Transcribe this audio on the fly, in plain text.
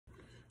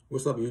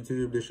What's up,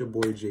 YouTube? This your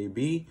boy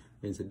JB,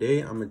 and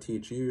today I'm gonna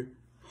teach you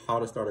how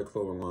to start a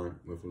clothing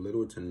line with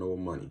little to no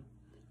money.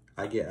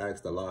 I get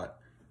asked a lot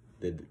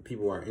that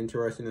people are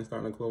interested in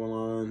starting a clothing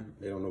line,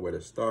 they don't know where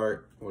to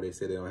start, or they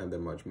say they don't have that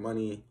much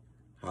money.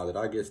 How did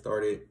I get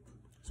started?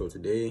 So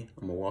today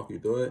I'm gonna walk you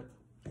through it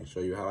and show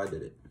you how I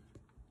did it.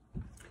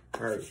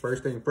 All right,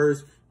 first thing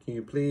first, can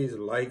you please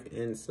like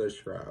and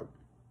subscribe?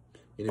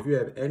 And if you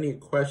have any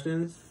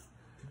questions,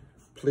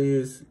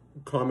 please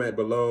comment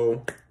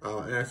below.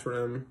 I'll answer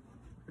them.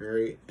 All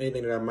right,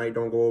 anything that I might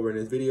don't go over in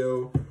this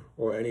video,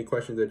 or any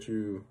questions that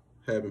you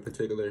have in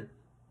particular,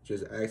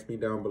 just ask me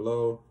down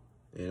below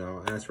and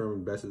I'll answer them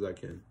as best as I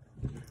can.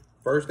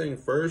 First thing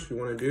first, you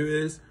want to do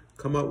is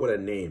come up with a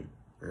name.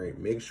 All right,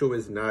 make sure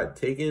it's not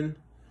taken.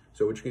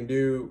 So what you can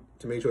do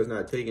to make sure it's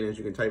not taken is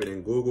you can type it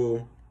in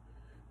Google.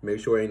 Make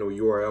sure ain't no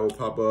URL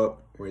pop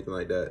up or anything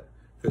like that.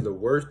 Because the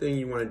worst thing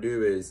you want to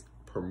do is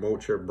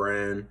promote your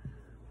brand,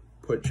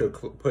 put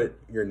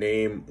your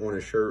name on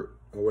a shirt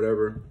or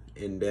whatever,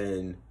 and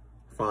then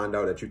find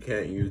out that you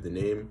can't use the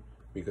name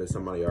because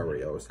somebody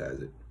already else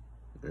has it.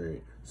 All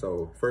right,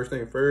 so first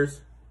thing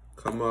first,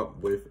 come up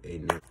with a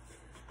name.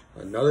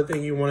 Another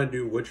thing you want to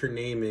do with your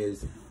name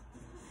is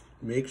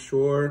make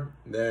sure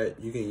that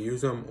you can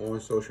use them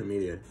on social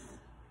media.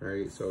 All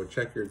right, so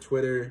check your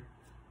Twitter,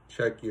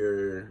 check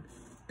your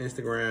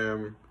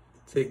Instagram,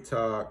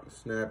 TikTok,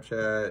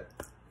 Snapchat,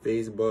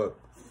 Facebook,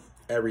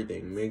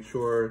 everything. Make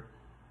sure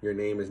your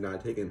name is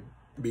not taken,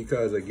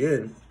 because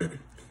again,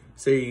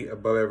 say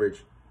above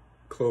average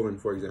clothing,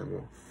 for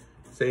example.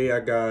 Say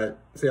I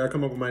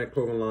come up with my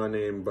clothing line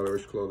name, Above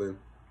Average Clothing,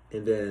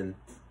 and then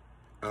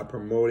I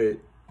promote it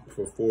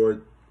for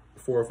four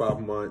or 5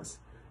 months,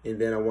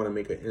 and then I want to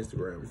make an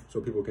Instagram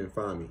so people can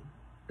find me.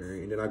 All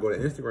right? And then I go to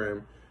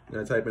Instagram and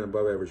I type in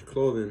Above Average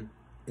Clothing,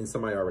 and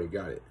somebody already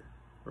got it.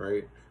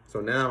 Right? So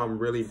now I'm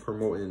really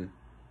promoting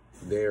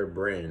their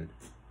brand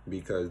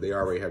because they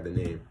already have the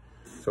name.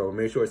 So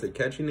make sure it's a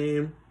catchy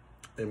name,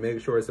 and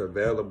make sure it's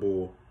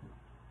available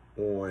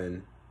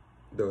on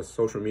the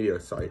social media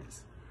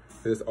sites.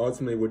 This is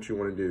ultimately what you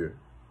want to do.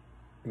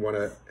 You want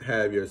to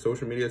have your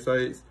social media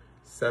sites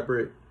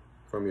separate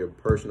from your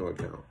personal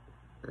account.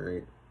 All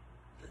right.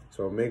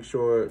 So make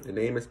sure the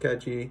name is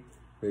catchy,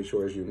 make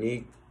sure it's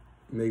unique,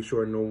 make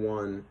sure no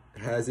one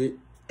has it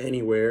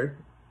anywhere.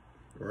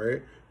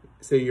 Right?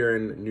 Say you're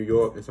in New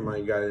York and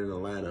somebody got it in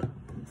Atlanta.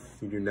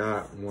 You do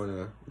not want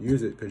to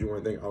use it because you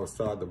want to think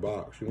outside the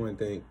box. You want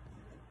to think,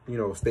 you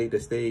know, state to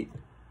state,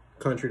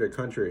 country to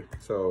country.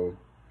 So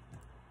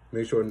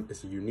make sure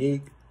it's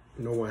unique,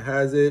 no one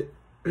has it,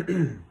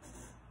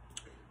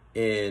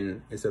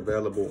 and it's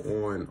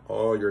available on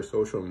all your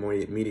social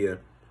media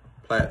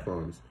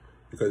platforms.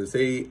 Because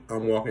say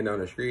I'm walking down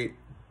the street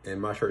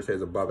and my shirt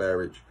says Above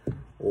Average,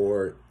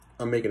 or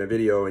I'm making a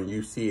video and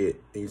you see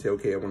it and you say,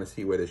 okay, I want to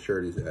see where this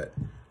shirt is at.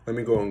 Let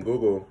me go on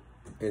Google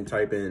and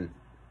type in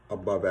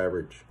Above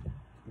Average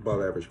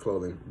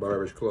Clothing, Above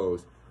Average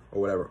Clothes,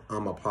 or whatever.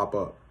 I'm gonna pop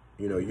up.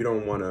 You know, you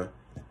don't want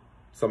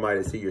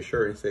somebody to see your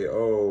shirt and say,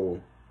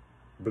 oh,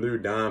 Blue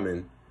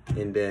Diamond,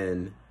 and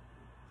then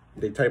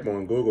they type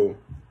on Google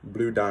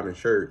Blue Diamond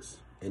shirts,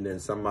 and then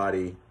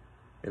somebody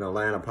in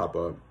Atlanta pop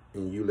up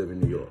and you live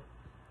in New York.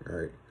 All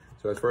right,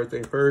 so that's first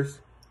thing first,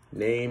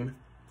 name,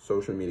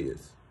 social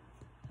medias.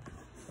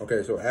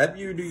 Okay, so after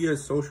you do your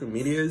social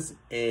medias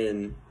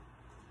and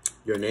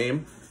your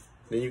name,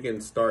 then you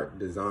can start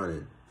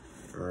designing.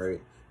 All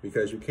right,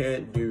 because you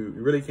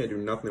really can't do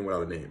nothing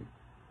without a name.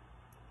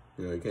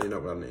 You know, you can't do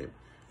nothing without a name.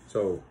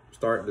 So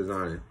start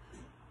designing.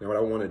 Now what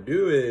I want to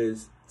do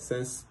is,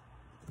 since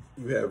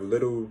you have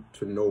little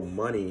to no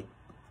money,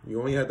 you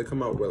only have to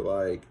come up with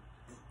like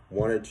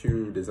 1 or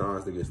 2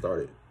 designs to get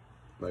started.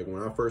 Like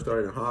when I first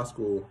started in high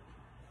school,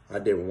 I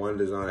did 1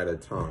 design at a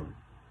time.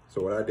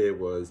 So what I did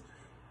was,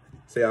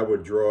 say I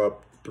would draw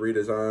up 3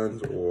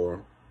 designs,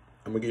 or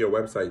I'm gonna give you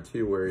a website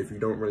too, where if you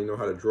don't really know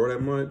how to draw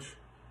that much,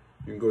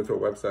 you can go to a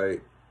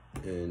website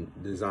and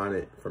design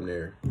it from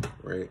there,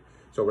 right?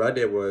 So what I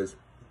did was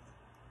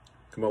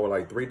come up with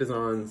like 3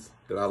 designs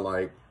that I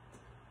like,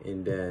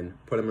 and then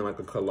put them in like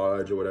a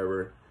collage or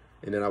whatever.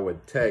 And then I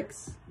would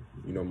text,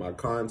 you know, my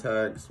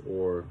contacts,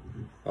 or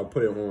I'll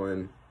put it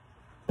on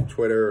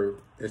Twitter,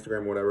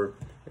 Instagram, whatever.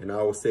 And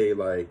I will say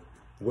like,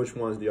 which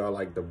ones do y'all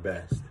like the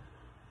best?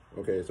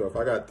 Okay, so if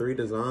I got 3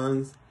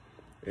 designs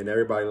and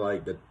everybody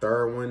like the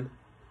 3rd one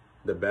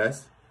the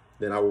best,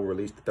 then I will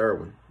release the 3rd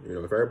one. You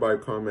know, if everybody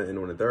commenting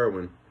on the 3rd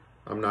one,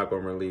 I'm not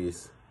gonna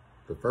release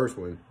the 1st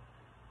one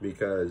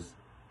because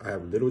I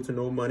have little to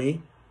no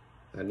money.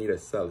 I need to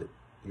sell it.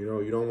 You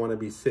know, you don't want to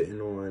be sitting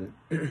on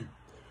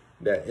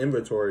that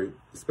inventory,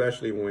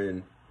 especially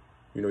when,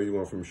 you know, you're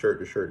going from shirt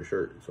to shirt to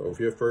shirt. So if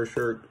your first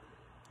shirt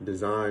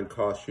design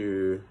costs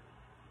you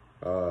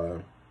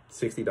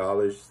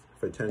 $60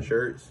 for 10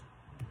 shirts,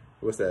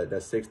 what's that?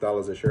 That's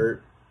 $6 a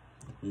shirt.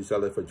 You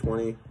sell it for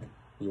 20.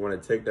 You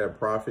want to take that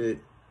profit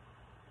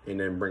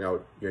and then bring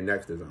out your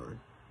next design.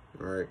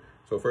 All right.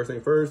 So first thing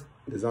first,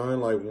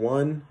 design like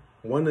 1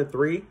 to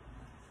 3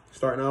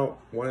 starting out,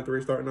 1 to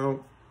 3 starting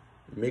out.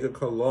 Make a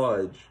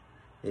collage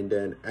and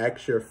then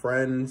ask your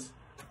friends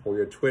or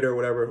your Twitter or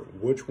whatever,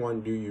 which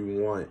one do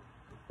you want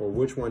or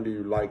which one do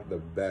you like the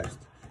best,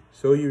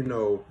 so you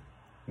know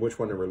which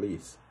one to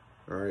release.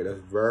 All right, that's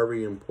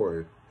very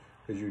important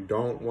because you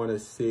don't want to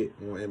sit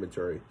on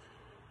inventory.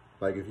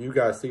 Like if you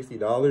got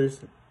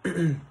 $60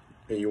 and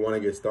you want to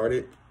get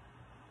started,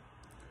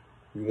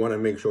 you want to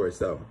make sure it's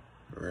sell.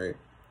 All right.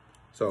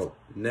 So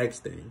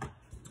next thing,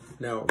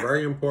 now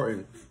very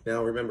important.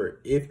 Now remember,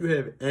 if you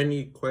have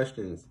any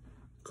questions,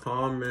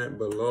 comment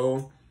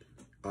below.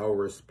 I'll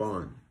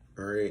respond.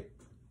 All right.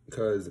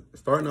 Because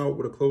starting out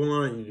with a clothing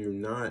line, you do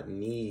not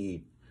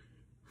need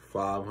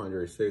 $500,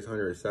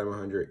 $600,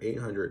 $700,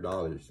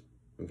 $800.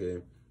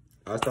 Okay.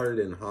 I started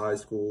in high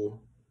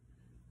school,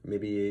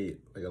 maybe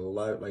like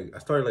 11, like I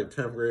started like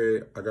 10th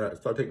grade. I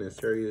started taking it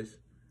serious,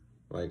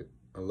 like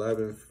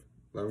 11th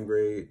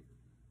grade,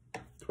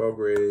 12th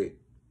grade.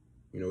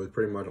 You know, it's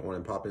pretty much on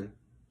and popping.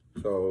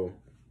 So,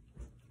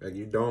 like,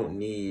 you don't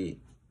need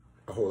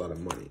a whole lot of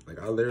money. Like,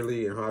 I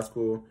literally in high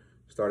school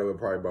started with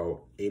probably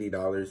about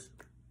 $80.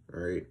 All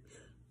right,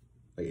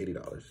 like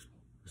 $80.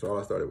 That's all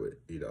I started with,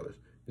 $80.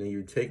 Then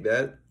you take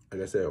that,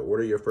 like I said,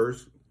 order your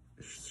first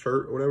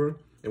shirt or whatever.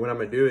 And what I'm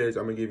gonna do is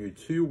I'm gonna give you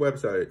 2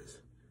 websites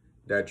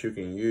that you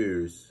can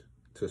use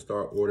to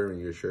start ordering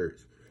your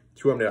shirts.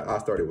 2 of them that I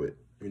started with.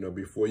 You know,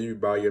 before you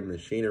buy your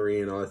machinery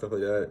and all that stuff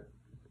like that,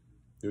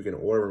 you can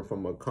order them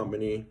from a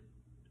company,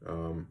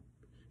 and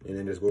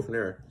then just go from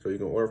there. So you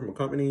can order from a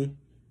company,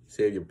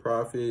 save your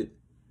profit,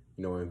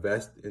 you know,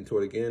 invest into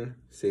it again,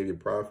 save your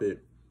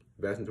profit,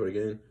 invest into it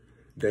again.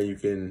 Then you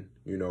can,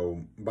 you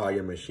know, buy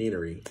your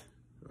machinery,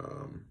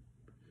 and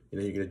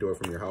then you can do it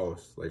from your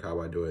house, like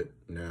how I do it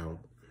now.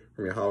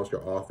 From your house,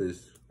 your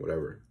office,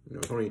 whatever. You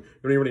know, you don't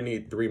even really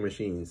need 3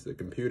 machines: the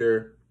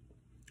computer,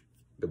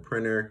 the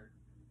printer,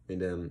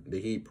 and then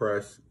the heat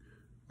press.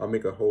 I'll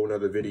make a whole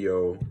nother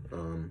video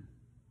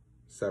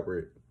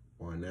separate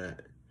on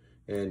that.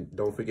 And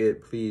don't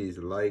forget, please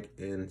like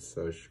and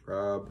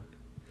subscribe.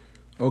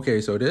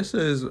 Okay, so this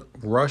is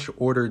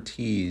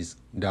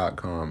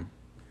rushordertees.com.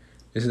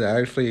 This is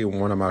actually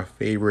one of my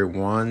favorite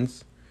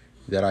ones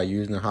that I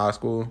used in high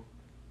school.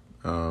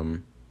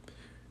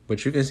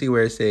 But you can see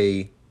where it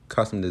say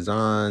custom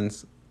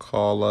designs,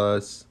 call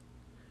us.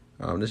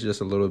 This is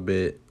just a little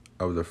bit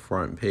of the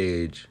front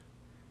page.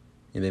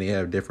 And then you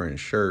have different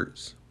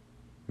shirts,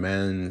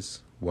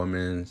 men's,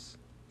 women's,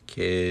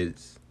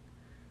 kids,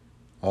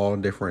 all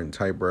different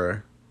type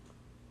of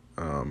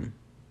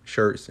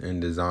shirts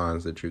and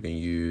designs that you can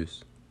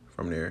use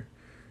from there.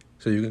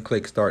 So you can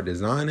click start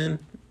designing,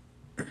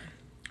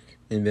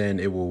 and then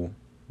it will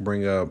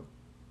bring up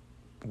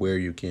where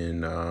you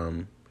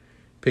can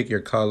pick your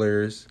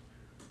colors,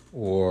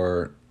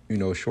 or, you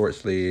know, short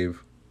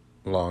sleeve,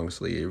 long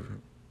sleeve,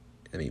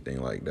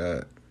 anything like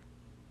that.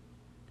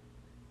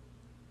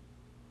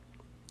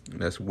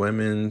 That's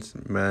women's,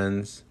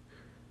 men's.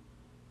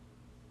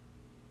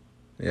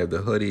 They have the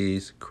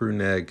hoodies, crew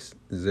necks,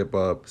 zip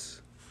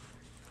ups.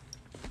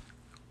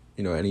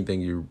 You know,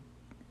 anything you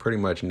pretty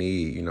much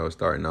need, you know,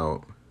 starting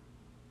out.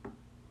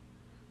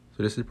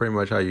 So this is pretty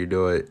much how you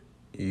do it.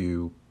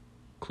 You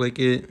click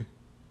it,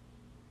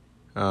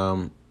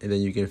 and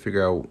then you can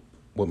figure out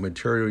what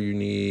material you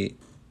need,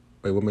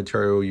 like what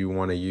material you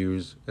want to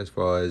use as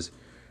far as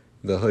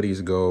the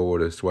hoodies go, or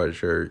the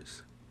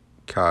sweatshirts,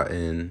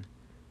 cotton,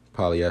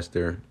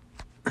 polyester,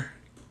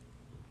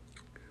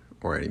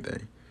 or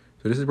anything.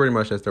 So this is pretty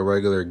much just a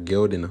regular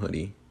Gildan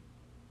hoodie.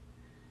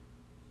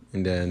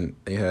 And then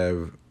they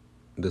have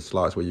the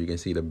slots where you can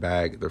see the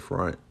back, the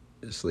front,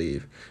 the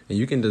sleeve. And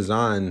you can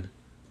design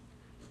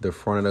the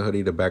front of the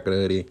hoodie, the back of the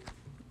hoodie,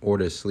 or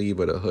the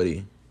sleeve of the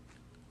hoodie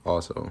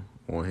also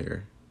on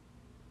here.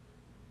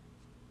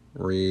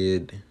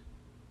 Red,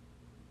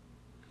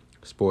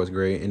 sports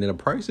gray. And then the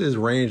prices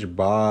range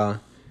by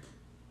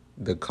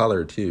the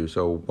color too.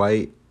 So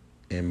white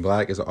and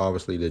black is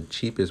obviously the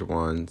cheapest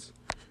ones.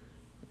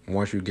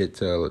 Once you get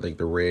to like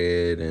the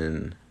red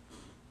and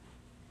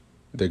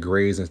the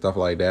grays and stuff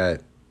like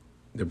that,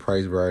 the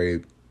price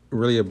vary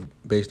really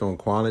based on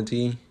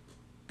quantity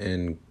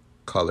and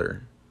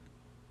color.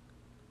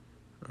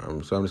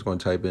 So I'm just going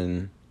to type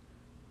in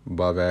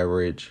above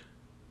average.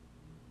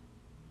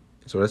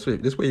 So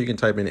this way you can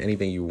type in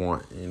anything you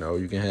want. You know,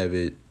 you can have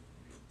it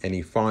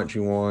any font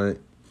you want,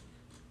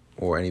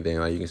 or anything.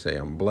 Like you can say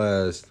I'm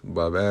blessed,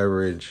 above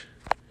average.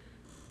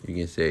 You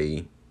can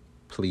say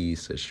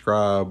please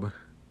subscribe.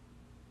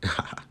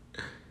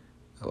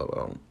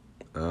 LOL.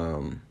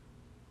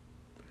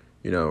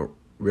 You know,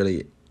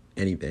 really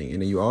anything.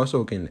 And then you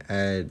also can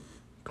add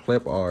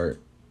clip art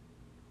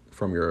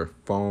from your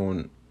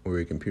phone or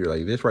your computer.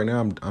 Like this right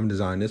now, I'm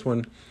designing this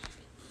one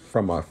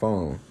from my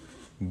phone,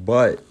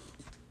 but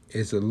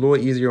it's a little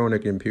easier on the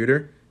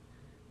computer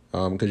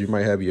because you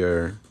might have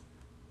your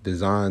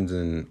designs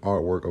and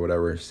artwork or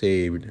whatever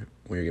saved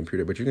on your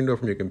computer, but you can do it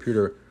from your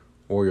computer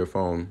or your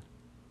phone.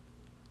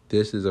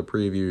 This is a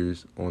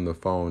previews on the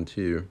phone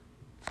too.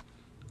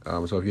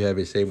 So if you have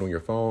it saved on your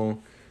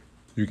phone,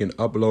 you can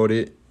upload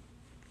it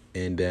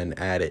and then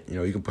add it. You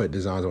know, you can put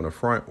designs on the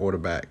front or the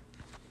back.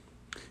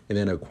 And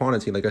then a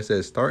quantity, like I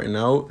said, starting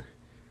out,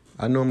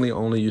 I normally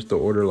only used to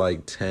order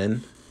like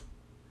 10.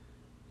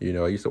 You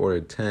know, I used to order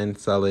 10,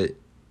 sell it,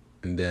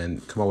 and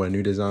then come out with a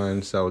new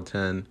design, sell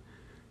 10.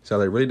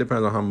 So it really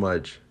depends on how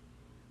much,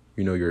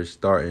 you know, you're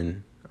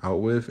starting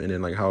out with, and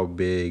then like how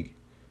big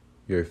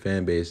your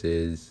fan base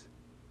is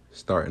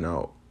starting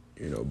out,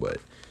 you know. But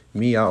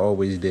me, I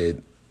always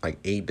did like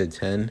 8 to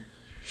 10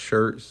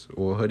 shirts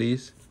or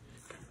hoodies.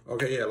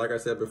 Okay, yeah, like I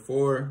said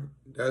before,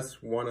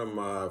 that's one of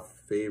my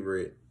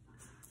favorite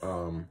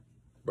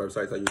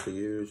websites I used to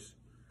use,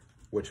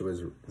 which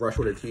was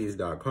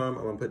rushordertees.com.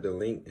 I'm gonna put the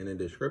link in the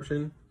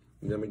description.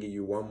 And then I'm gonna give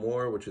you one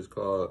more, which is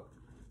called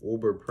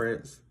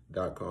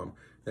uberprints.com.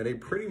 Now they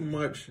pretty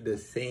much the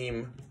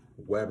same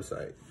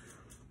website.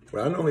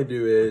 What I normally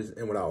do is,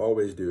 and what I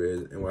always do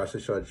is, and what I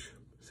should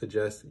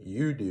suggest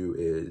you do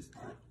is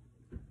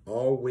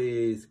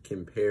always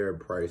compare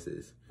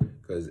prices,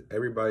 because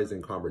everybody's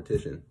in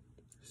competition.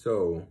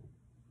 So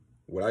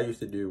what I used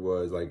to do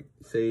was, like,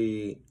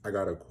 say I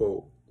got a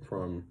quote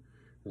from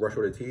Rush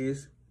Order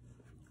Tees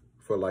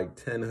for like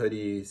 10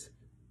 hoodies,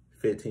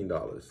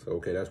 $15.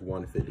 Okay, that's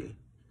 $150.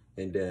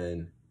 And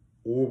then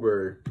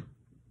Uber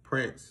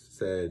Prints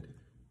said,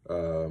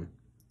 you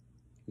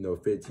know,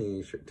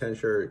 10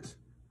 shirts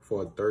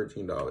for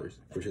 $13,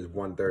 which is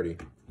 $130.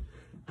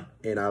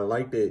 And I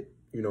liked it,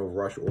 you know,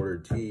 Rush Order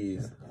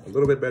Tees a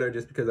little bit better,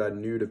 just because I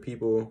knew the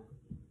people.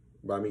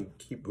 By me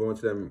keep going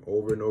to them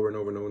over and over and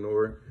over and over and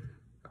over,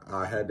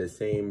 I had the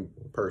same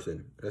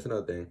person. That's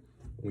another thing.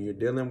 When you're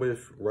dealing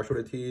with Rush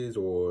Order Tees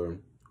or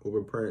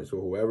Uber Prints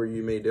or whoever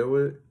you may deal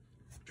with,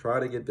 try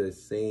to get the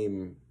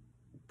same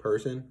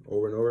person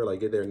over and over,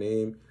 like get their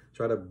name,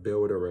 try to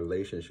build a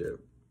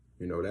relationship.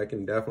 You know, that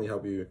can definitely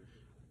help you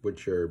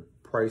with your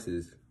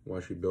prices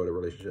once you build a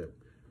relationship.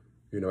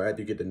 You know,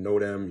 after you get to know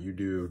them, you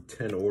do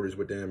 10 orders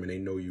with them and they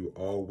know you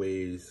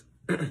always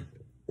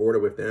order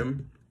with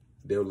them,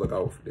 they'll look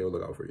out for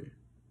you.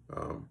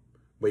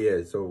 But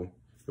yeah, so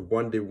if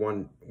one did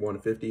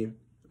 150,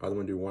 other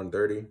one do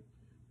 130,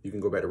 you can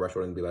go back to Rush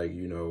Order and be like,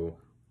 you know,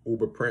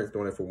 Uber Prints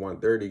doing it for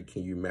 130,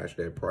 can you match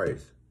that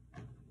price?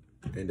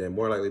 And then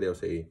more likely they'll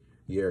say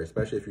yeah,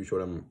 especially if you show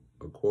them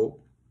a quote.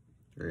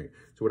 All right,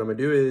 so what I'm gonna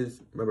do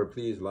is, remember,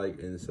 please like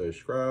and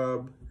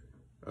subscribe.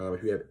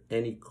 If you have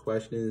any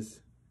questions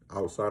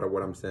outside of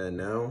what I'm saying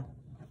now,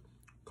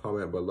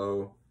 comment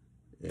below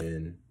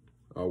and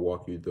I'll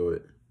walk you through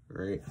it.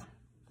 All right,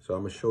 so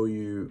I'm gonna show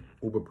you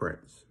Uber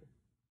Prints.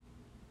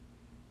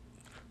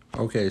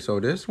 Okay, so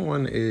this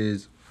one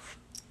is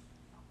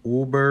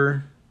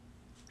uberprints.com.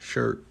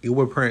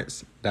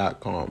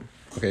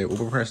 Okay,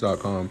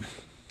 uberprints.com.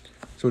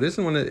 So this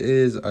one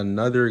is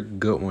another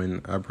good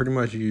one. I pretty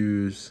much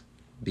use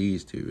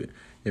these two.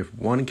 If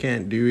one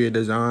can't do your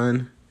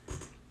design,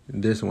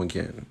 this one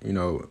can. You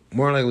know,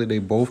 more likely they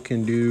both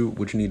can do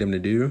what you need them to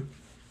do,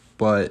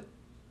 but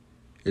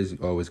it's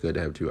always good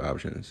to have two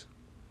options.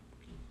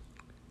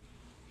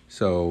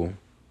 So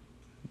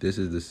this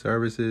is the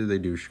services. They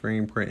do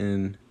screen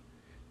printing.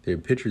 Their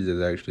pictures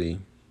is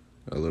actually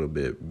a little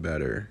bit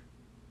better.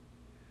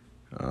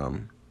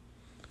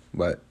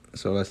 But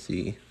so let's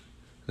see.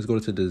 Let's go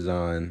to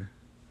design.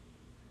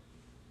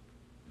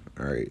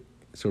 All right.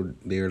 So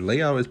their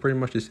layout is pretty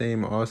much the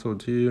same also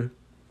too.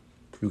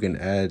 You can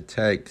add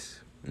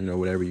text, you know,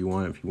 whatever you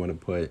want. If you want to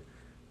put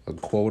a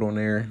quote on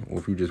there, or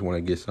if you just want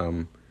to get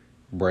some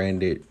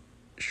branded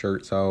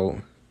shirts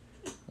out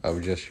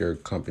of just your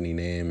company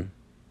name.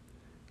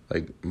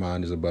 Like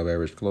mine is Above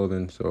Average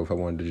Clothing. So if I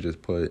wanted to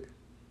just put,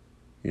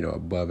 you know,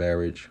 Above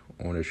Average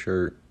on a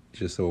shirt,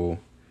 just so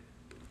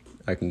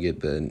I can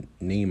get the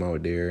name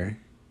out there,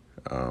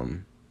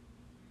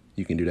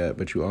 you can do that.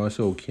 But you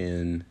also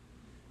can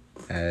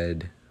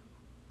add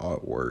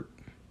artwork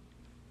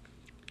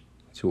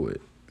to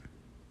it.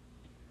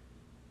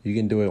 You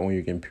can do it on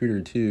your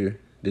computer too.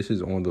 This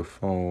is on the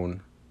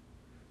phone,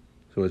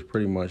 so it's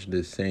pretty much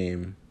the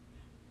same.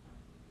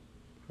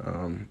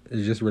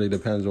 It just really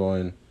depends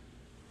on,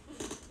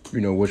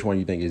 you know, which one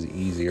you think is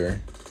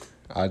easier.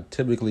 I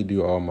typically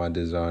do all my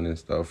design and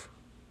stuff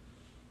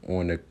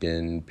on the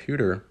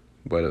computer,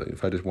 but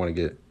if I just want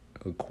to get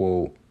a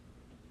quote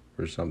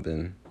or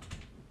something,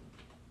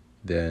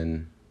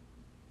 then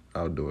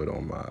I'll do it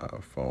on my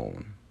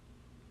phone.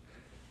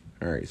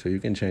 All right, so you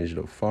can change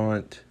the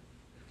font.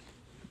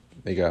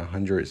 They got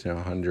hundreds and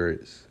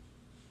hundreds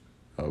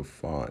of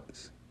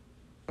fonts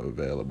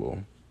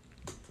available,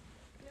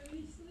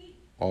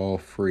 all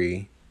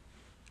free,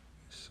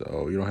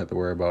 so you don't have to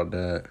worry about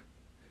that.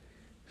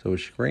 So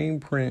screen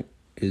print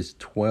is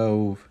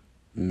 12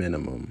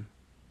 minimum.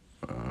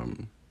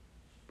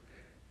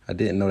 I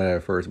didn't know that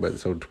at first, but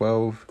so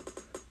 12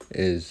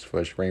 is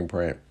for screen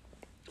print,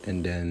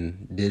 and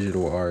then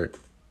digital art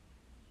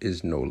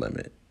is no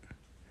limit.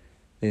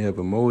 They have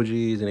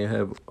emojis and they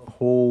have a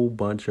whole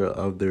bunch of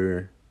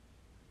other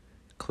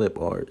clip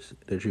arts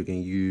that you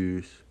can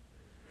use,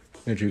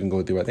 that you can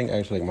go through. I think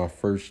actually like my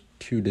first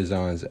 2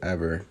 designs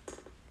ever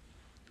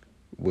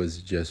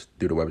was just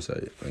through the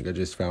website. Like I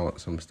just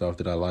found some stuff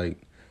that I like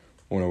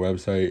on a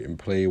website and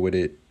played with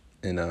it,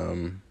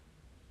 and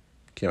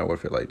came out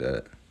with it like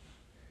that.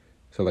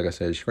 So like I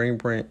said, screen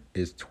print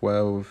is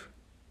 12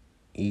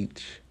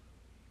 each.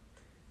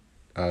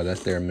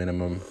 That's their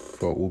minimum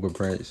for Uber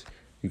prints.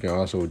 You can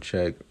also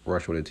check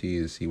Rush with a T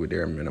to see what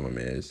their minimum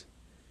is.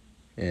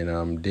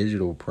 And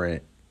digital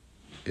print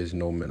is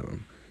no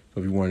minimum. So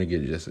if you want to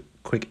get just a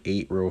quick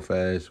 8 real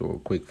fast or a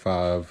quick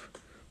 5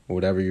 or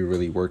whatever you're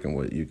really working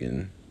with, you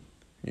can,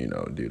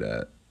 do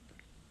that.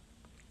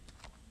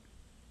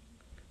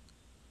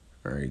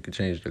 All right, you can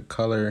change the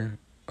color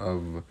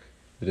of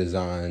the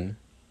design.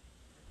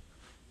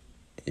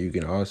 You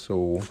can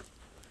also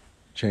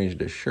change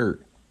the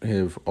shirt. They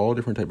have all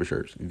different type of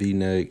shirts: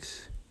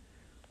 V-necks,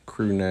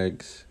 crew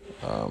necks,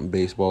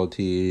 baseball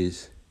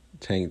tees,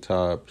 tank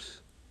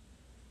tops,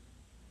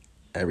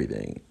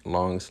 everything.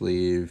 Long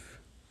sleeve.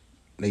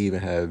 They even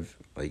have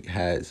like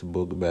hats,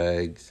 book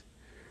bags,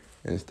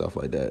 and stuff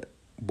like that.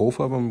 Both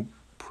of them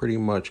pretty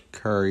much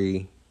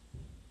carry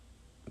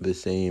the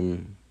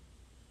same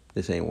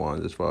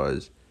ones as far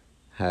as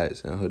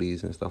hats and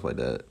hoodies and stuff like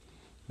that.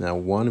 Now,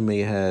 one may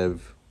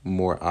have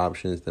more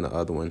options than the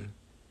other one.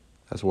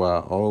 That's why I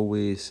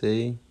always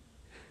say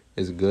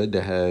it's good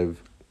to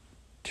have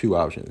 2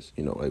 options.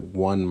 Like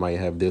one might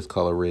have this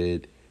color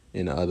red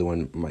and the other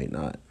one might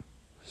not.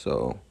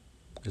 So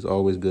it's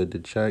always good to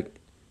check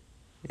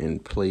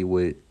and play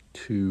with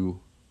 2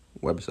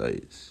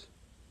 websites.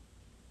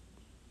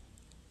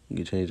 You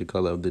can change the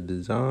color of the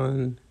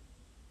design,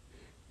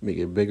 make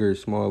it bigger,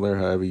 smaller,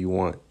 however you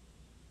want.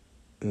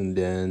 And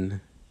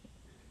then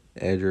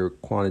add your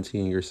quantity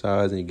and your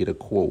size and you get a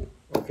quote.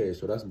 Okay,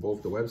 so that's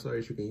both the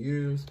websites you can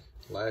use.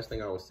 Last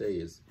thing I would say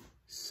is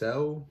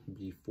sell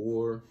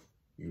before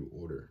you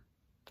order.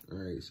 All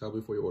right, sell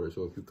before you order.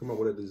 So if you come up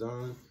with a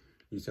design,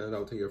 you send it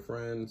out to your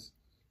friends,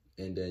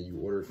 and then you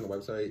order it from the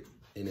website,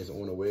 and it's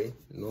on the way.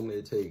 Normally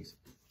it takes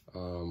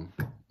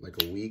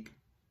like a week,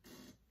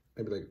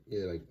 maybe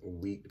like a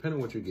week, depending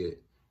on what you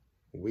get,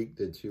 a week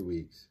to 2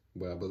 weeks.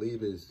 But I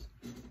believe it's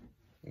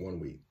 1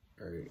 week.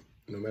 All right,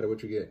 no matter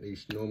what you get, they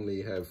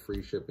normally have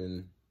free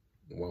shipping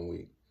 1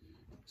 week.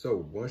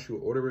 So once you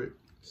order it,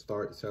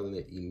 start selling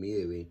it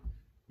immediately.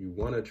 You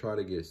want to try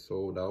to get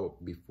sold out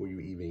before you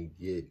even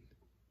get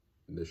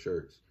the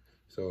shirts.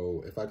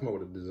 So if I come up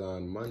with a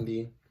design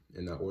Monday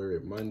and I order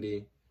it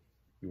Monday,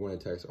 you want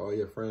to text all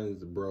your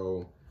friends,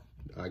 bro,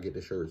 I get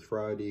the shirts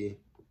Friday.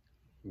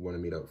 You want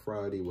to meet up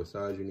Friday, what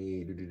size you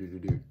need,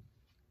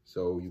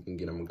 so you can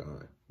get them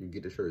gone. You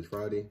get the shirts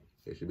Friday,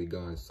 they should be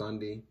gone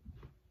Sunday,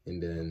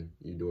 and then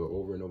you do it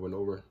over and over and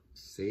over.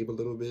 Save a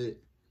little bit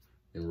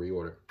and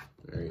reorder.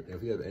 All right,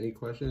 if you have any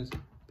questions,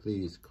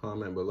 please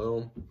comment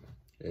below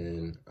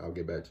and I'll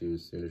get back to you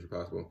as soon as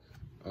possible.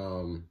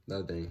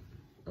 Another thing,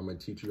 I'm gonna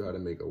teach you how to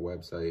make a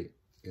website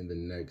in the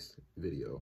next video.